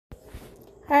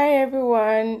Hi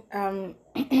everyone.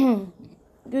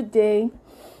 Good day.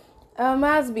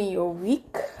 How's been your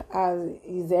week?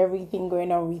 Is everything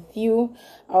going on with you?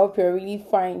 I hope you're really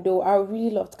fine. Though I would really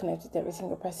love to connect with every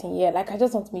single person here. Like I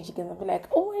just want to meet you guys and be like,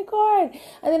 oh my god,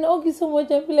 and then hug you so much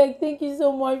and be like, thank you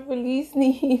so much for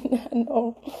listening. and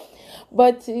all.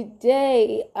 But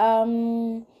today,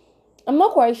 I'm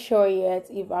not quite sure yet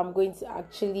if I'm going to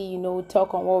actually,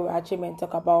 talk on what we're actually meant to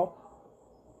talk about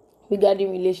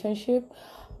regarding relationship,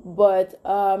 but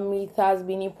it has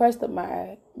been impressed on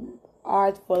my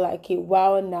heart for like a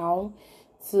while now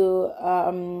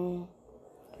to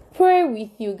pray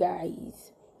with you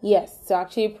guys. Yes, to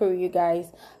actually pray with you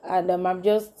guys, and I'm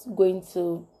just going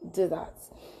to do that.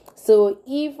 So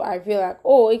if I feel like,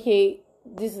 oh, okay,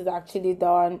 this is actually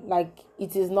done, like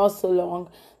it is not so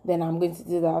long, then I'm going to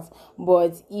do that.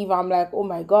 But if I'm like, oh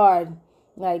my god,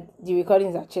 like the recording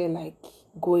is actually like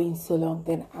going so long,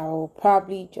 then I'll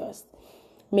probably just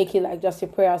make it like just a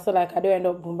prayer, so like I don't end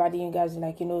up bombarding you guys with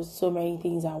like so many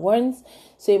things at once.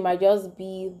 So it might just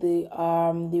be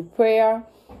the prayer,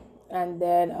 and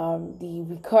then the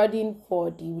recording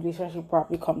for the relationship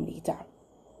probably come later.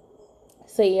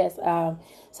 So yes, so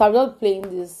I'm just playing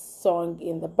this song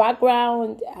in the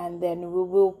background, and then we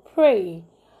will pray.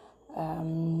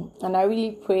 And I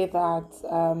really pray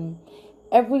that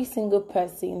every single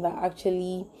person that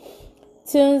actually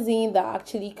tunes in, that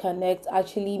actually connects,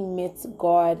 actually meets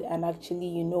God, and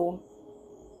actually,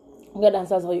 God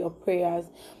answers all your prayers.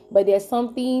 But there's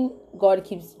something God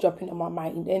keeps dropping on my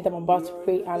mind anytime I'm about to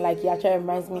pray, and like He actually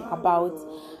reminds me about,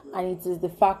 and it is the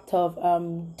fact of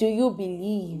do you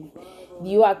believe? Do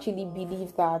you actually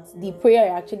believe that the prayer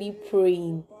you're actually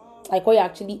praying, like what you're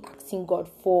actually asking God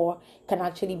for, can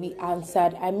actually be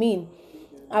answered? I mean,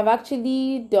 I've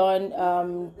actually done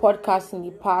podcasts in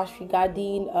the past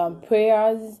regarding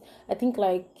prayers. I think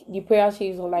like the prayer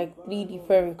series or like 3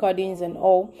 different recordings and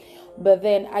all. But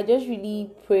then I just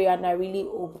really pray, and I really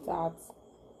hope that,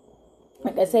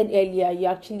 like I said earlier, you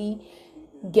actually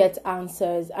get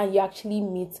answers and you actually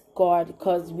meet God,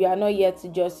 because we are not here to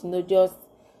just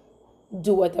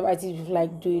do whatever it is we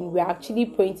like doing. We're actually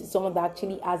praying to someone that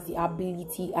actually has the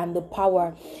ability and the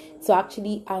power to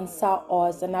actually answer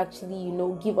us and actually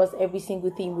give us every single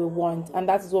thing we want. And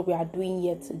that is what we are doing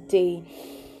here today.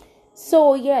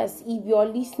 So yes, if you're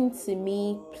listening to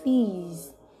me,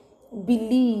 please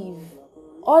believe.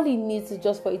 All it needs is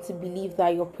just for you to believe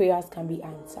that your prayers can be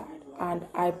answered, and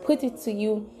I put it to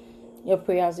you, your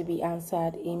prayers will be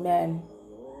answered. Amen.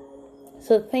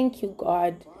 So thank you,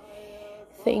 God.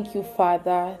 Thank you,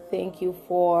 Father. Thank you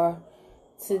for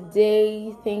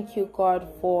today. Thank you, God,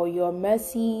 for your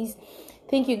mercies.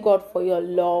 Thank you, God, for your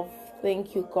love.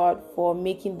 Thank you, God, for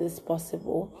making this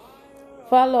possible.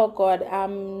 Father, Lord God,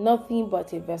 I'm nothing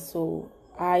but a vessel.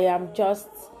 I am just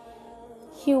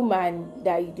human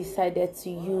that you decided to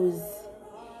use,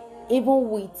 even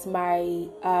with my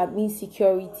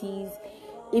insecurities,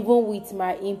 even with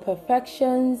my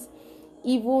imperfections,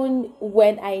 even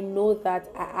when I know that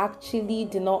I actually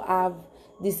do not have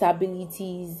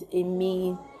disabilities in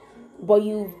me. But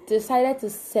you've decided to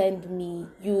send me,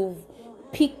 you've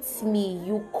picked me,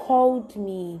 you called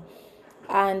me,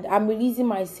 and I'm releasing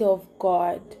myself,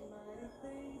 God.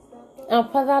 And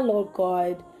Father, Lord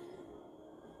God,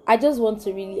 I just want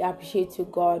to really appreciate you,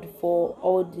 God, for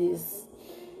all this.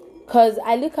 Because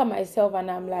I look at myself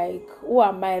and I'm like, who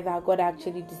am I that God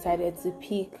actually decided to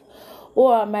pick? Who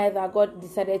am I that God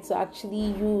decided to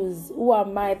actually use? Who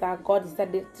am I that God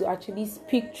decided to actually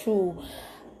speak through?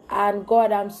 And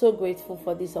God, I'm so grateful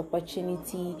for this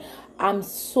opportunity. I'm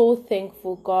so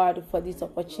thankful, God, for this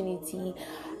opportunity.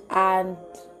 And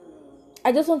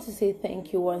I just want to say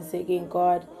thank you once again,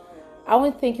 God. I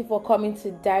want to thank you for coming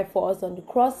to die for us on the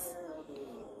cross.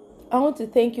 I want to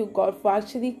thank you, God, for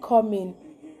actually coming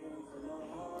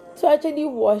to actually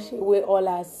wash away all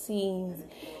our sins.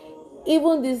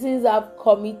 Even the sins I've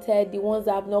committed, the ones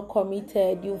I've not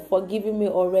committed, you've forgiven me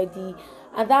already.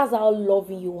 And that's how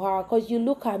loving you are. Because you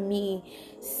look at me,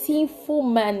 sinful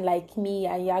man like me,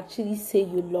 and you actually say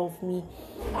you love me.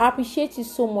 I appreciate you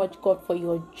so much, God, for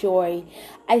your joy.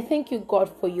 I thank you,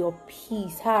 God, for your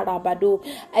peace.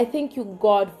 I thank you,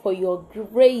 God, for your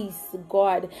grace,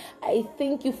 God. I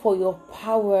thank you for your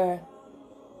power.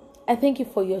 I thank you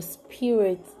for your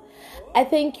spirit. I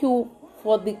thank you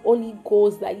for the Holy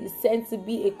Ghost that you sent to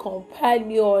be a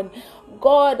companion.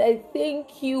 God, I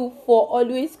thank you for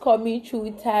always coming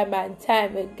through time and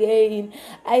time again.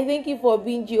 I thank you for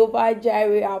being Jehovah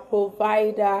Jireh, our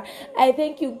provider. I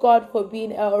thank you, God, for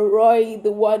being El Roy,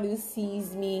 the one who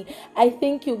sees me. I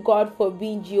thank you, God, for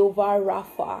being Jehovah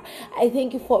Rapha. I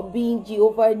thank you for being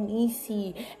Jehovah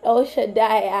Nisi. El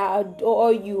Shaddai, I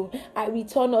adore you. I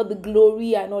return all the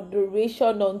glory and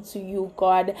adoration unto you,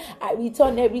 God. I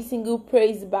return every single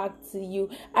praise back to you.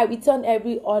 I return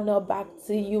every honor back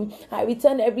to you. I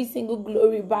return every single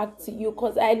glory back to you,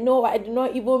 because I know I do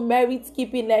not even merit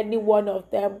keeping any one of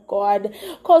them, God.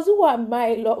 Because who am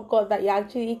I, Lord God, that you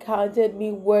actually counted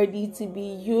me worthy to be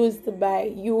used by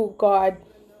you, God?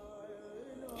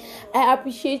 I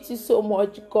appreciate you so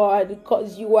much, God,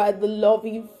 because you are the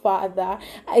loving Father.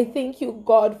 I thank you,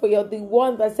 God, for you're the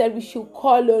one that said we should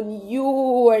call on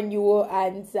you and you will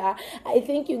answer. I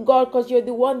thank you, God, because you're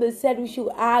the one that said we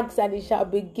should ask and it shall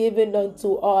be given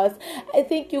unto us. I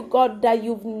thank you, God, that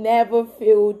you've never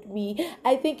failed me.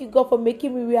 I thank you, God, for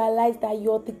making me realize that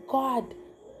you're the God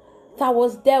that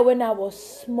was there when I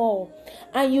was small,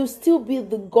 and you still be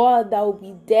the God that will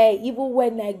be there even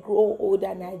when I grow old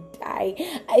and I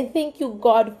die. I thank you,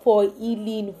 God, for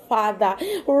healing, Father.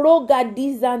 Roga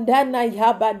di zandana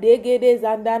yaba degede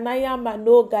zandana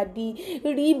yamano gadi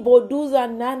ribo du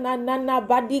zandana nana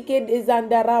badike de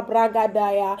zandara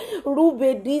bragadaya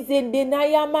rube di zendena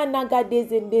yamana gade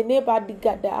zendene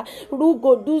badigada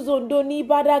rugo du zondoni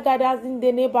badagada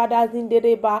zindene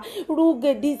badazindereba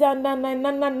ruge di zandana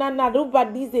nana. I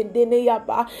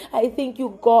thank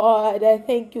you, God. I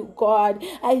thank you, God.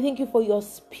 I thank you for your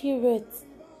spirit.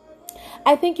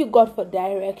 I thank you, God, for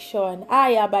direction.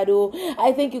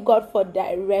 I thank you, God, for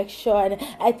direction.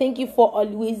 I thank you for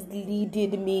always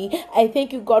leading me. I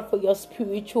thank you, God, for your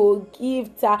spiritual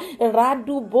gift.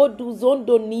 Radu bodu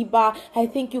zondo niba. I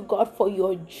thank you, God, for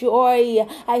your joy.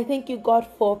 I thank you, God,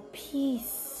 for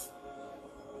peace.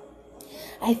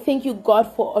 I thank you,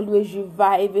 God, for always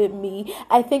reviving me.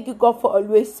 I thank you, God, for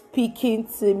always speaking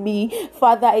to me.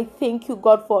 Father, I thank you,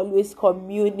 God, for always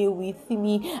communing with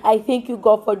me. I thank you,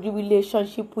 God, for the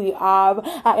relationship we have.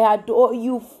 I adore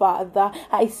you, Father.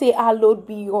 I say, hallowed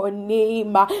be your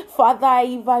name. Father,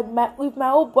 if my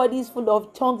whole body is full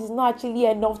of tongues, it's not actually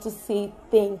enough to say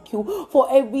thank you for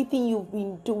everything you've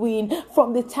been doing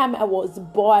from the time I was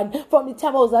born, from the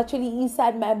time I was actually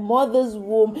inside my mother's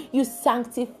womb. You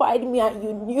sanctified me and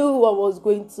you knew I was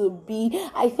going to be.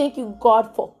 I thank you,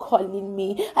 God, for calling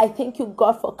me. I thank you,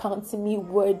 God, for counting me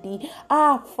worthy.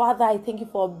 Father, I thank you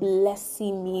for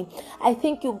blessing me. I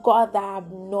thank you, God, that I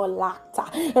have no lacked.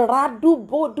 Radu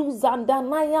bodu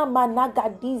zandanaya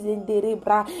managadi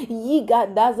zenderebra yiga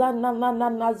dazanana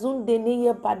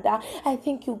nazundeneye bada. I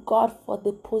thank you, God, for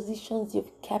the positions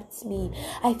you've kept me.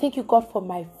 I thank you, God, for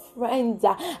my friends.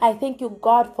 I thank you,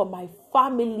 God, for my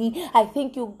family. I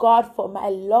thank you, God, for my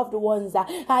loved ones.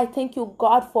 I thank you,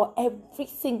 God, for every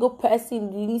single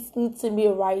person listening to me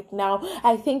right now.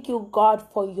 I thank you, God,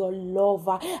 for your love.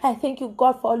 I thank you,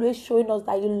 God, for always showing us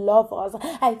that you love us.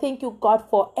 I thank you, God,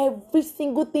 for every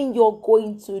single thing you're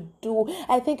going to do.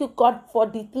 I thank you, God, for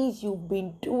the things you've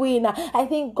been doing. I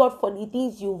thank God for the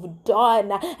things you've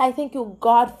done. I thank you,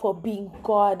 God, for being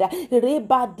God. I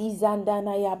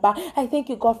thank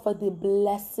you, God, for the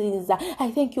blessings.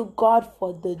 I thank you, God,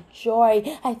 for the joy.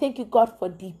 I thank you, God, for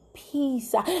the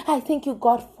peace. I thank you,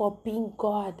 God, for being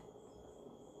God.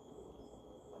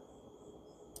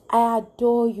 I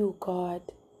adore you, God.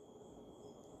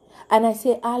 And I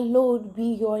say, hallowed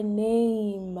be your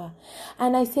name.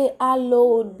 And I say,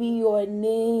 hallowed be your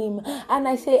name. And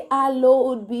I say,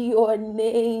 hallowed be your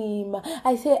name.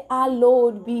 I say,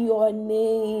 hallowed be your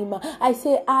name. I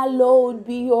say, hallowed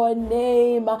be your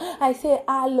name. I say,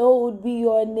 hallowed be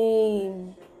your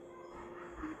name.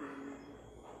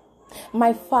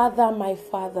 My Father, my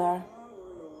Father.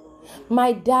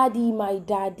 My Daddy, my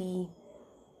Daddy.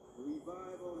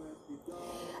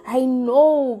 I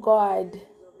know, God,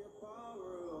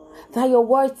 that your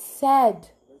word said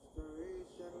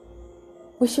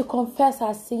we should confess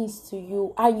our sins to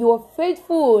you, and you are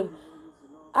faithful.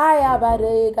 You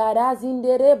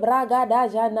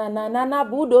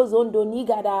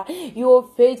are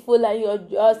faithful and you're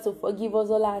just to forgive us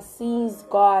all our sins,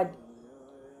 God.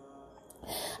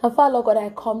 And Father, Lord God, I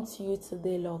come to you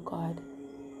today, Lord God.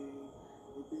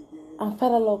 And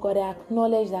Father, Lord God, I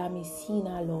acknowledge that I'm a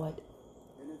sinner, Lord.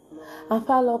 And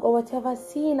Father, Lord God, whatever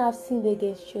sin I've sinned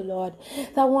against you, Lord,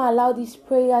 that won't allow these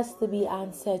prayers to be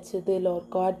answered today, Lord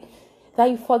God, that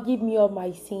you forgive me of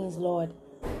my sins, Lord.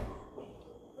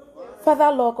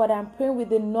 Father, Lord God, I'm praying with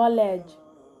the knowledge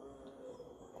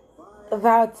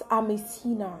that I'm a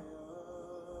sinner.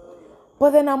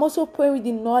 But then I'm also praying with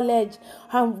the knowledge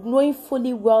and knowing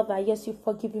fully well that yes, you've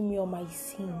forgiven me all my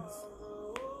sins.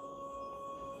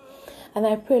 And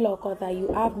I pray, Lord God, that you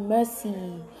have mercy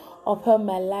upon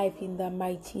my life in the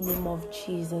mighty name of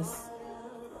Jesus.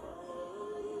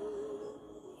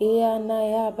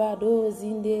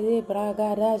 Zindere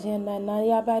bragada jana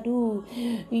yabadu.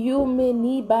 You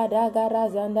meni badagara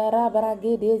zandara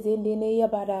bragede zindene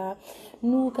yabada.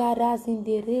 Nugara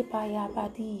zindere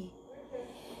payabadi.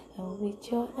 And with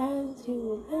your hands you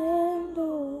will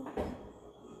handle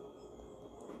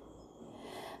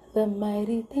the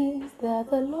mighty things that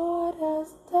the Lord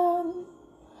has done.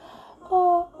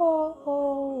 Oh, oh,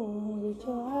 oh, with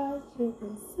your eyes you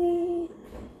can see.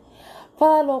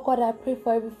 Father, Lord God, I pray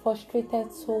for every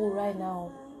frustrated soul right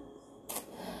now.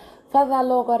 Father,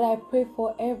 Lord God, I pray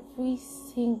for every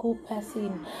single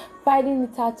person finding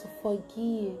it hard to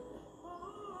forgive.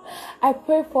 I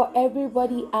pray for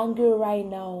everybody angry right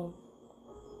now.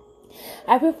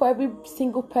 I pray for every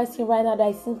single person right now that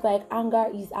it seems like anger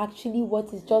is actually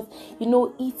what is just,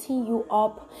 eating you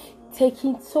up,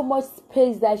 taking so much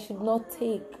space that it should not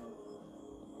take.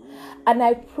 And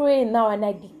I pray now and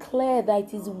I declare that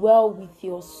it is well with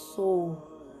your soul.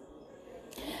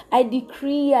 I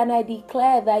decree and I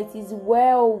declare that it is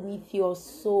well with your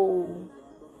soul.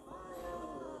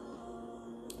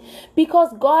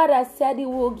 Because God has said He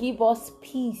will give us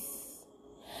peace.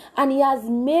 And He has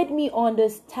made me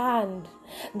understand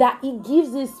that He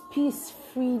gives His peace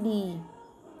freely.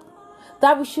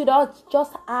 That we should all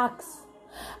just ask.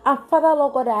 And Father,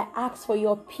 Lord God, I ask for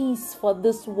your peace for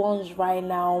these ones right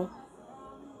now.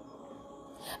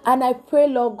 And I pray,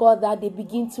 Lord God, that they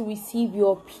begin to receive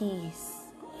your peace.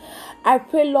 I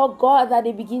pray, Lord God, that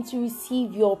they begin to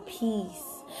receive your peace.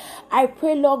 I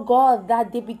pray, Lord God,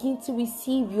 that they begin to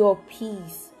receive your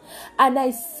peace. And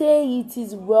I say it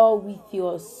is well with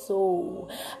your soul.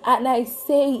 And I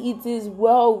say it is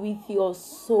well with your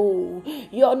soul.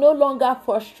 You're no longer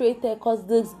frustrated because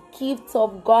the gift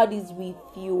of God is with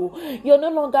you. You're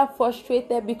no longer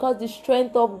frustrated because the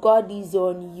strength of God is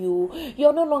on you.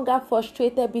 You're no longer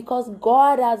frustrated because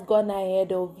God has gone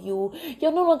ahead of you.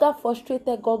 You're no longer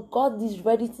frustrated because God is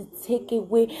ready to take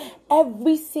away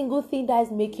every single thing that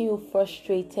is making you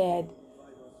frustrated.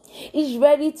 He's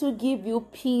ready to give you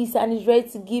peace and He's ready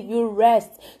to give you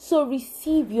rest. So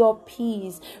receive your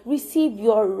peace. Receive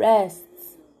your rest.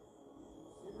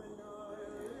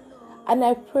 And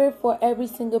I pray for every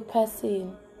single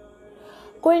person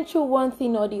going through one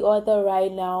thing or the other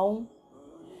right now.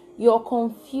 You're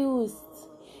confused.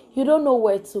 You don't know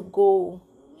where to go.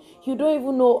 You don't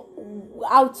even know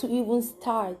how to even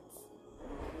start.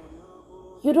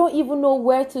 You don't even know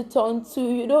where to turn to.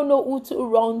 You don't know who to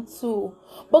run to.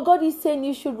 But God is saying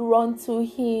you should run to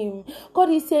Him. God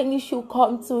is saying you should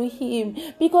come to Him.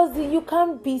 Because you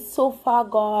can't be so far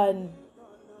gone.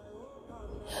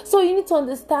 So you need to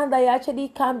understand that you actually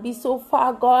can't be so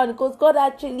far gone. Because God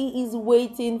actually is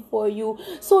waiting for you.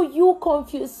 So you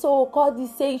confused soul, God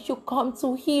is saying you should come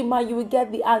to Him and you will get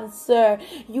the answer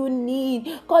you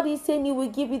need. God is saying He will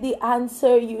give you the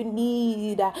answer you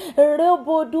need.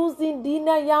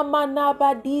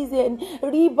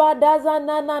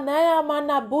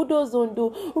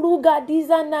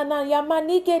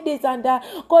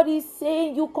 God is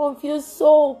saying, you confused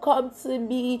soul, come to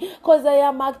me, because I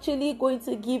am actually going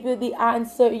to give you the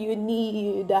answer you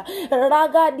need. And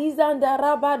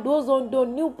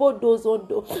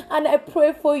I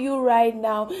pray for you right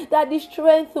now that the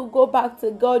strength to go back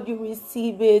to God, you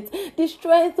receive it. The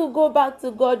strength to go back to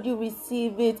God, you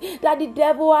receive it. That the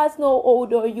devil has no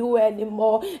hold on you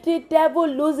anymore. The devil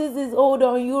loses his hold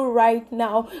on you right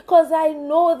now. Because I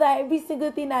know that every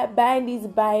single thing I bind is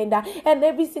bind. And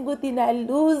every single thing I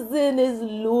loosen is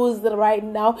loosed right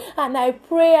now. And I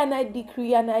pray and I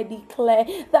decree and I declare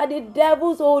that the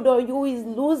devil's hold on you is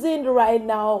losing right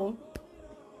now.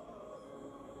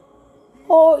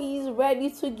 Oh, He's ready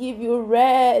to give you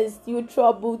rest, you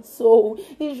troubled soul.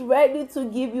 He's ready to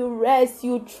give you rest,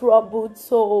 you troubled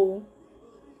soul.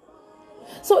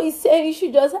 So He's saying you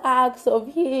should just ask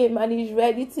of Him and He's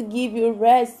ready to give you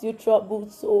rest, you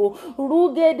troubled soul.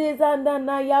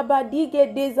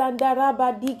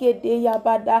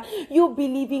 You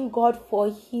believe in God for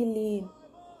healing.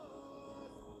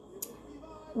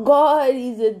 God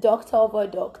is the doctor of all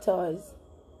doctors.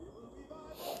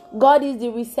 God is the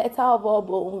resetter of all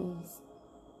bones.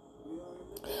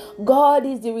 God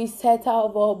is the resetter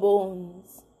of all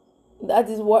bones. That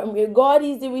is what God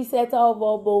is the resetter of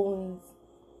all bones.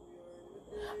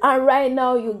 And right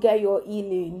now you get your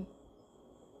healing.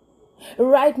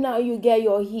 Right now you get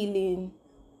your healing.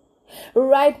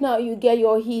 Right now you get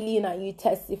your healing and you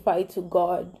testify to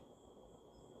God.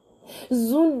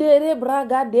 Zundere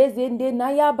braga dezende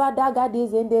naya badaga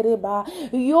dezendere ba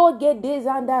yoge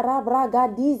dezandara braga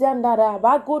dizandara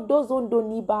bago dozondo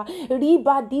niba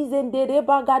riba dizendere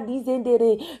baga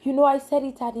dizendere. You know, I said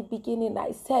it at the beginning.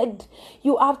 I said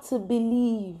you have to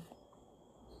believe.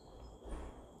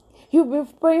 You've been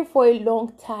praying for a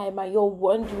long time and you're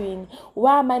wondering,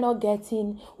 why am I not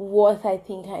getting what I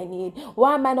think I need?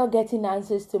 Why am I not getting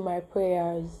answers to my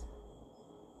prayers?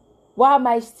 Why am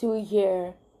I still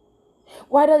here?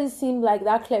 Why does it seem like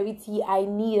that clarity I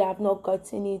need, I've not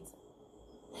gotten it?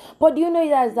 But do you know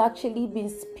it has actually been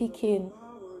speaking?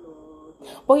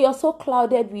 But you're so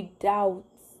clouded with doubt.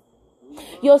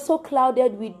 You're so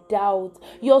clouded with doubt.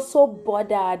 You're so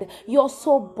bothered. You're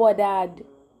so bothered.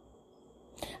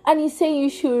 And he's saying you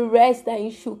should rest and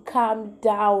you should calm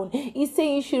down. He's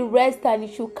saying you should rest and you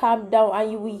should calm down,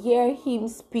 and you will hear him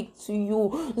speak to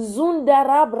you.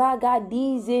 Zundara braga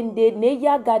dizende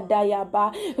neya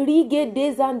gadayaba rige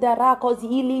dezandara, cause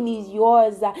healing is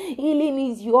yours. Healing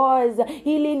is yours.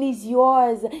 Healing is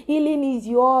yours. Healing is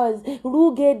yours.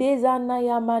 Ruge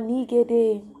dezanaya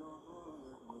manigede.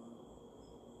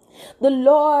 The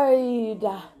Lord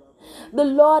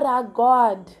our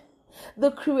God,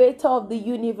 the creator of the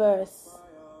universe,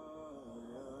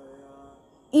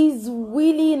 is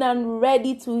willing and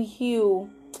ready to heal.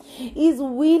 He's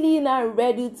willing and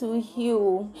ready to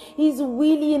heal. He's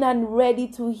willing and ready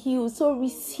to heal. So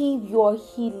receive your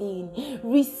healing.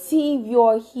 Receive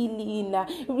your healing.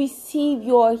 Receive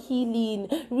your healing.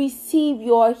 Receive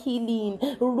your healing.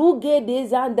 Ruge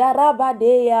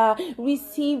dezandarabadea.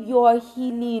 Receive your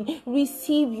healing.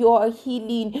 Receive your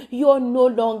healing. You're no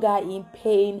longer in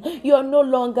pain. You're no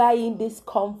longer in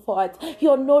discomfort.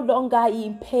 You're no longer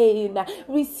in pain.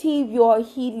 Receive your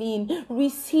healing.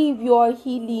 Receive your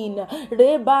healing. God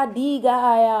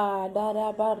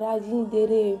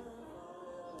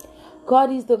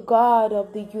is the God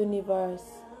of the universe,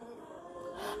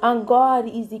 and God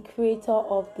is the creator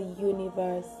of the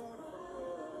universe.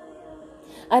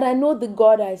 And I know the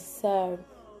God I serve.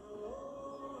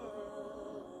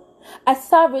 I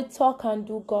serve a talk and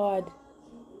do God.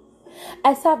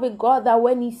 I serve a God that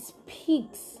when he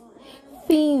speaks,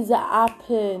 things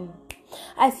happen.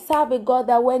 I serve a God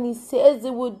that when he says he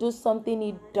will do something,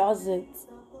 he does it.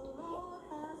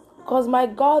 Because my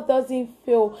God doesn't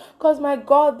fail. Because my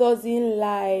God doesn't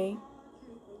lie.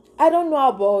 I don't know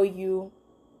about you,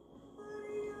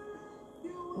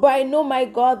 but I know my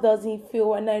God doesn't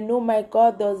fail, and I know my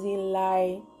God doesn't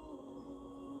lie.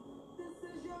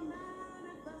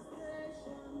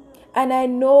 And I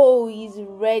know he's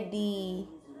ready.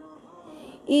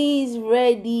 He's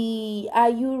ready. Are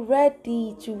you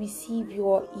ready to receive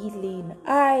your healing?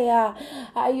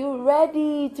 Are you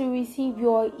ready to receive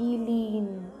your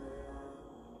healing?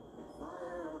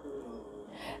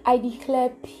 I declare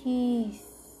peace.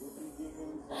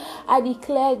 I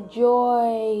declare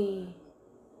joy.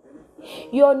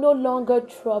 You're no longer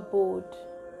troubled.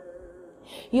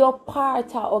 Your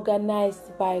paths are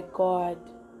organized by God.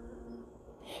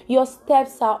 Your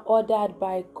steps are ordered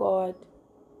by God.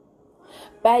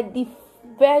 By the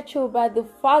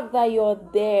fact that you're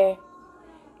there,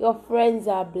 your friends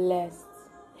are blessed.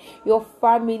 Your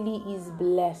family is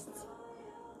blessed.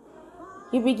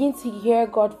 You begin to hear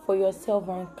God for yourself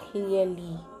and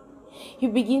clearly. You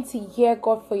begin to hear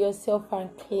God for yourself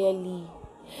and clearly.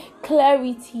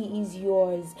 Clarity is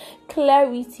yours.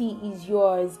 Clarity is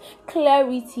yours.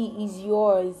 Clarity is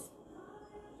yours.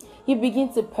 You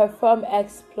begin to perform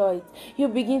exploits. You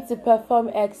begin to perform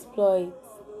exploits.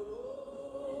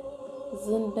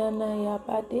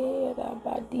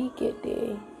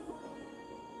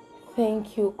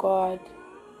 Thank you, God.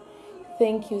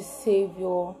 Thank you,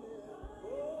 Savior.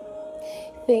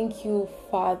 Thank you,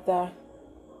 Father.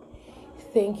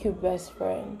 Thank you, best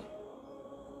friend.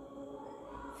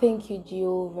 Thank you,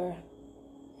 Jehovah.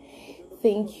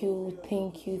 Thank you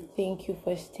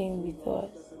for staying with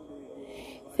us.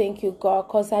 Thank you, God,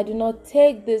 because I do not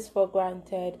take this for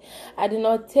granted. I do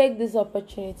not take this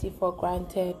opportunity for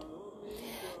granted.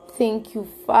 Thank you,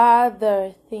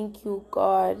 Father. Thank you,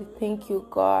 God. Thank you,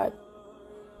 God.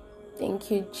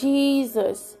 Thank you,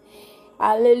 Jesus.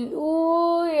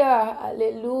 Hallelujah.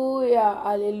 Hallelujah.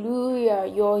 Hallelujah.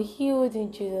 You're healed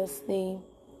in Jesus' name.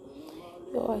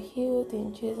 You're healed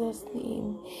in Jesus'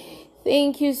 name.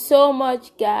 Thank you so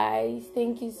much, guys.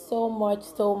 Thank you so much.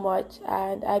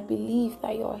 And I believe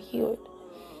that you're healed.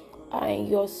 And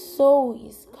your soul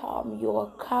is calm.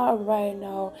 You're calm right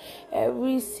now.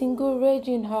 Every single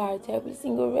raging heart, every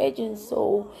single raging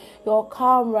soul, you're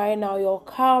calm right now. You're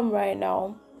calm right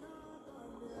now.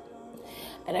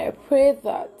 And I pray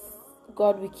that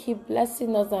God will keep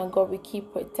blessing us, and God will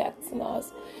keep protecting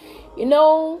us. You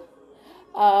know,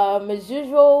 as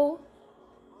usual,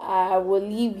 I will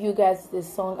leave you guys the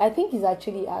song. I think it's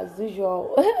actually as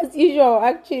usual, as usual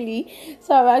actually.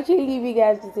 So I'm actually leaving you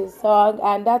guys with a song,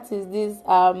 and that is this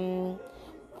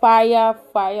fire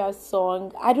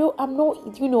song.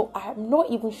 I'm not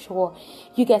even sure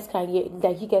you guys can hear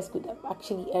that. You guys could have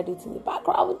actually heard it in the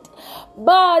background,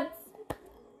 but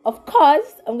of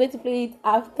course I'm going to play it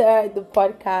after the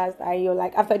podcast, and you're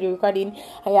like, after the recording,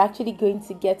 and you're actually going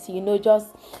to get to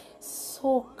just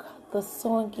soak the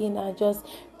song in and just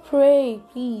pray.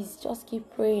 Please just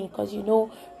keep praying, because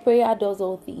prayer does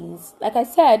all things. Like I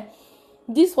said,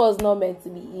 this was not meant to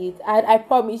be it, and I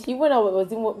promise you, when I was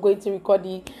going to record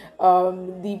the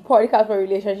podcast for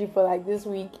relationship for like this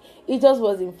week, it just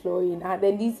wasn't flowing, and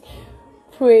then this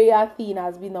prayer thing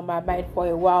has been on my mind for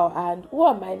a while. And who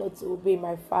am I not to obey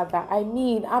my father? I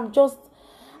mean, I'm just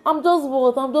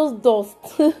what? I'm just dust.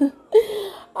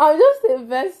 I'm just a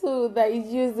vessel that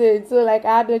is using. So like,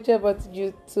 I had no choice but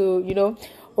to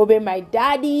obey my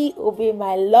daddy, obey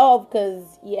my love,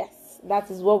 because yes,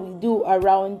 that is what we do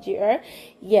around here.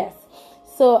 Yes.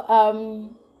 So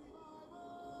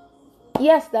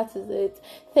yes, that is it.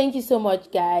 Thank you so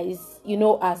much, guys.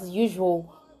 As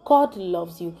usual, God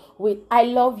loves you. I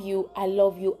love you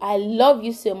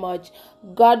so much.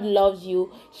 God loves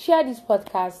you. Share this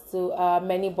podcast to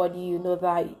anybody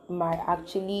that might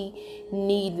actually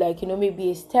need, maybe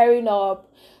a stirring up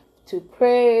to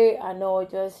pray, and all,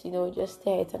 just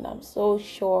stay it. And I'm so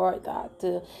sure that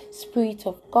the Spirit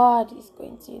of God is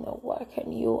going to work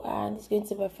on you, and it's going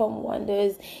to perform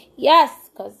wonders. Yes,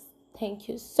 because thank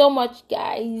you so much,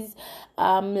 guys.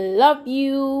 Love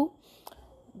you.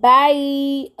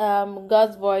 Bye.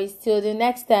 God's voice till the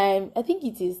next time. I think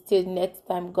it is till the next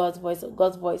time, God's voice, or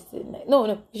God's voice till the no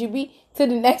it should be till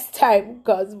the next time,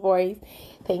 God's voice.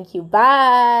 Thank you.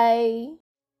 Bye.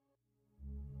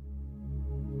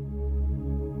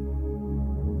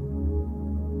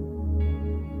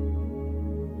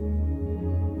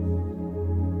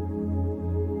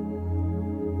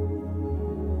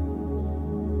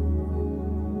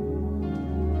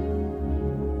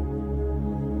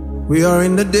 We are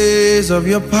in the days of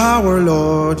your power,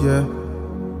 Lord, yeah.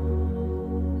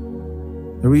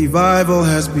 The revival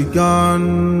has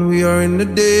begun. We are in the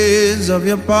days of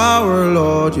your power,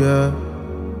 Lord, yeah.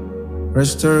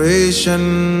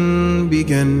 Restoration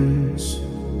begins.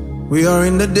 We are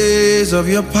in the days of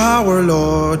your power,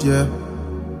 Lord, yeah.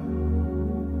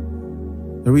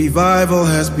 The revival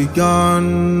has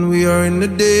begun. We are in the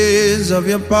days of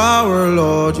your power,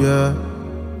 Lord, yeah.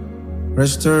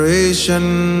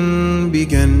 Restoration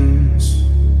begins.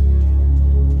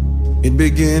 It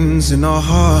begins in our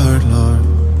heart, Lord,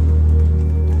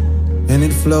 and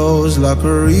it flows like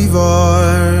a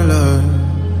river, Lord,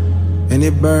 and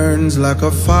it burns like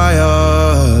a fire,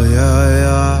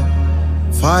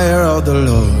 fire of the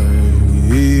Lord.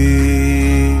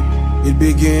 It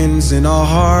begins in our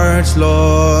hearts,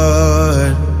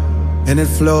 Lord, and it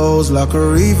flows like a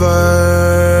river,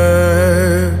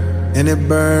 and it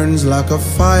burns like a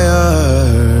fire,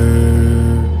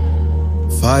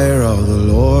 fire of the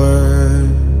Lord.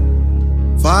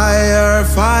 Fire,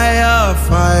 fire,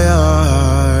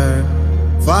 fire,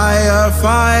 fire,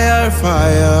 fire,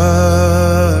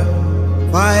 fire,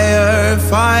 fire,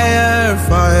 fire,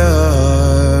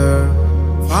 fire,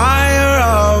 fire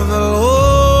of the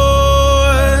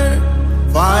Lord.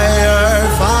 Fire,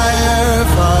 fire,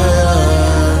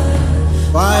 fire,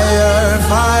 fire, fire,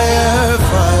 fire,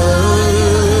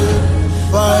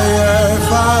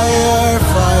 fire,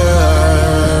 fire,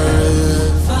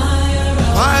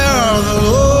 fire of the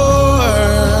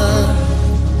Lord.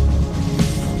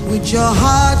 With your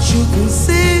heart you can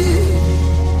see,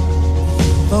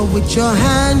 but with your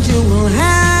hand you will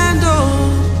handle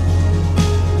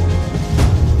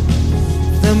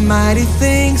the mighty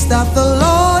things that the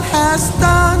Lord has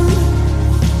done.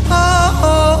 Oh,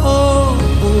 oh, oh.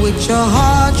 With your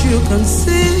heart you can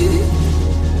see,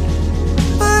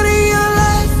 but in your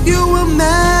life you will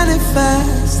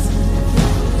manifest.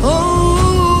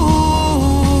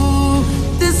 Oh,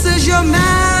 this is your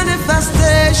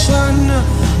manifestation.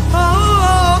 Oh,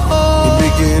 oh, oh. It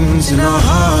begins in our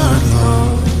heart,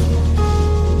 Lord,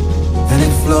 and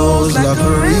it flows like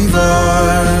a river,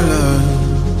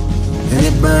 and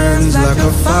it burns like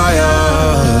a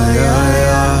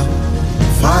fire,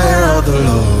 fire of the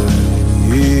Lord.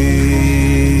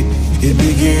 It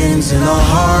begins in our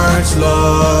hearts,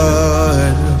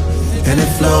 Lord, and it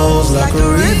flows like a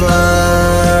river,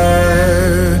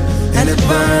 and it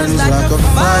burns like a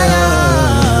fire,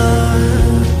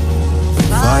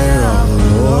 fire of the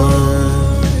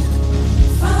Lord.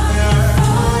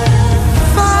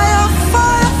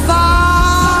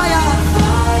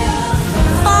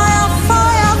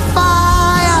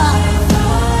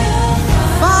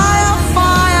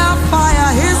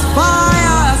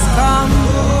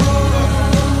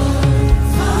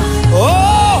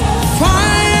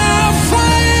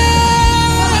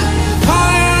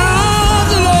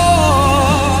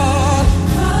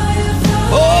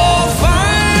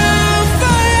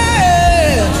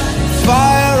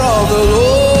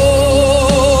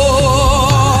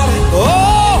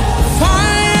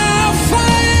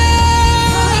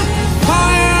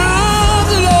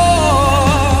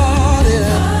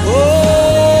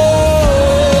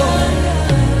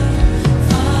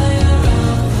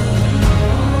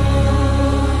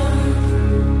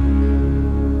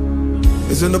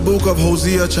 book of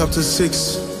Hosea chapter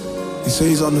 6, he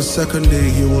says on the second day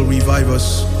he will revive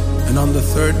us, and on the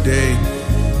third day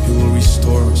he will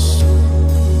restore us.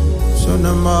 So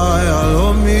namai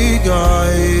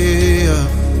alomigai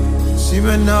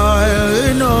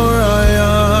simenai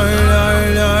noraya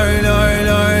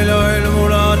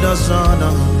mulada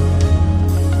sana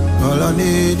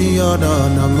kalani diada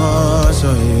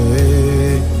namasaye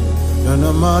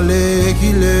namale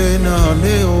kilena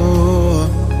neo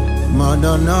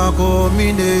madana ko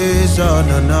mine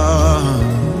sanana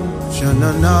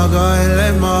shananaga ele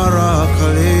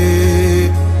marakale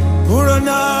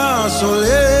urana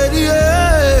soledie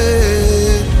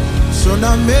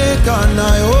soname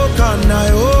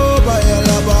kanayo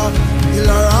bayalaba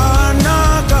ilarana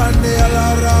kane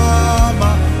alarama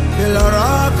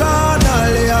ilaraka na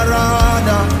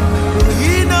learana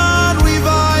Ruhinan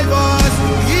revive us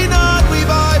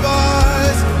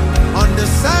on the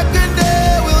second day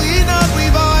will ye not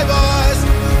revive us,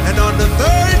 and on the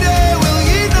third day will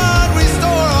ye not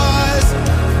restore us,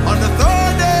 on the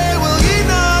third day will ye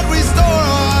not restore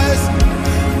us.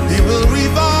 He will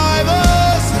revive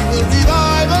us, he will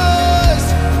revive us.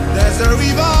 There's a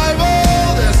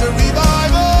revival, there's a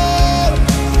revival.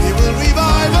 He will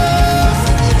revive us,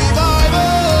 he will revive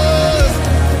us.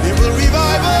 He will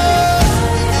revive us,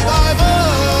 he will revive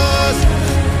us.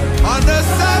 On the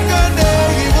second day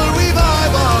he will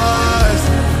revive us,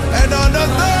 and on the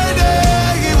third day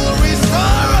he will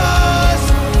restore us.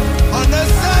 On the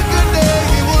second day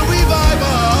he will revive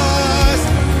us,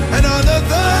 and on the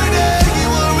third day he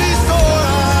will restore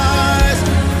us.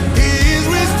 He is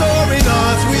restoring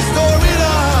us, restoring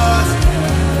us.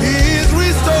 He is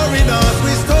restoring us,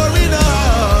 restoring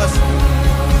us.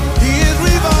 He is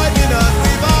reviving us,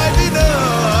 reviving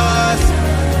us.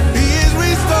 He is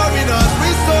restoring us,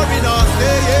 restoring us.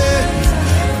 Yeah, yeah.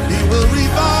 He will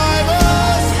revive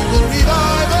us, he will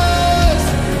revive us.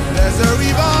 There's a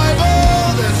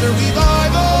revival, there's a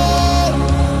revival.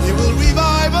 He will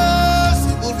revive us,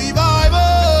 he will revive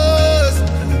us.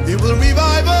 He will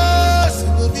revive us, he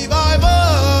will revive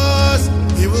us.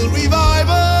 He will revive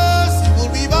us, he will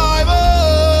revive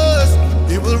us.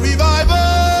 He will revive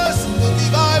us, he will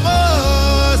revive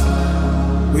us.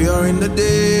 We are in the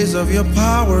days of your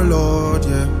power, Lord,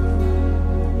 yeah.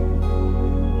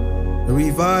 The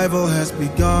revival has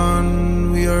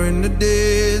begun. We are in the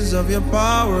days of your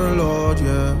power, Lord,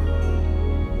 yeah.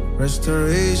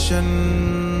 Restoration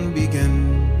begins.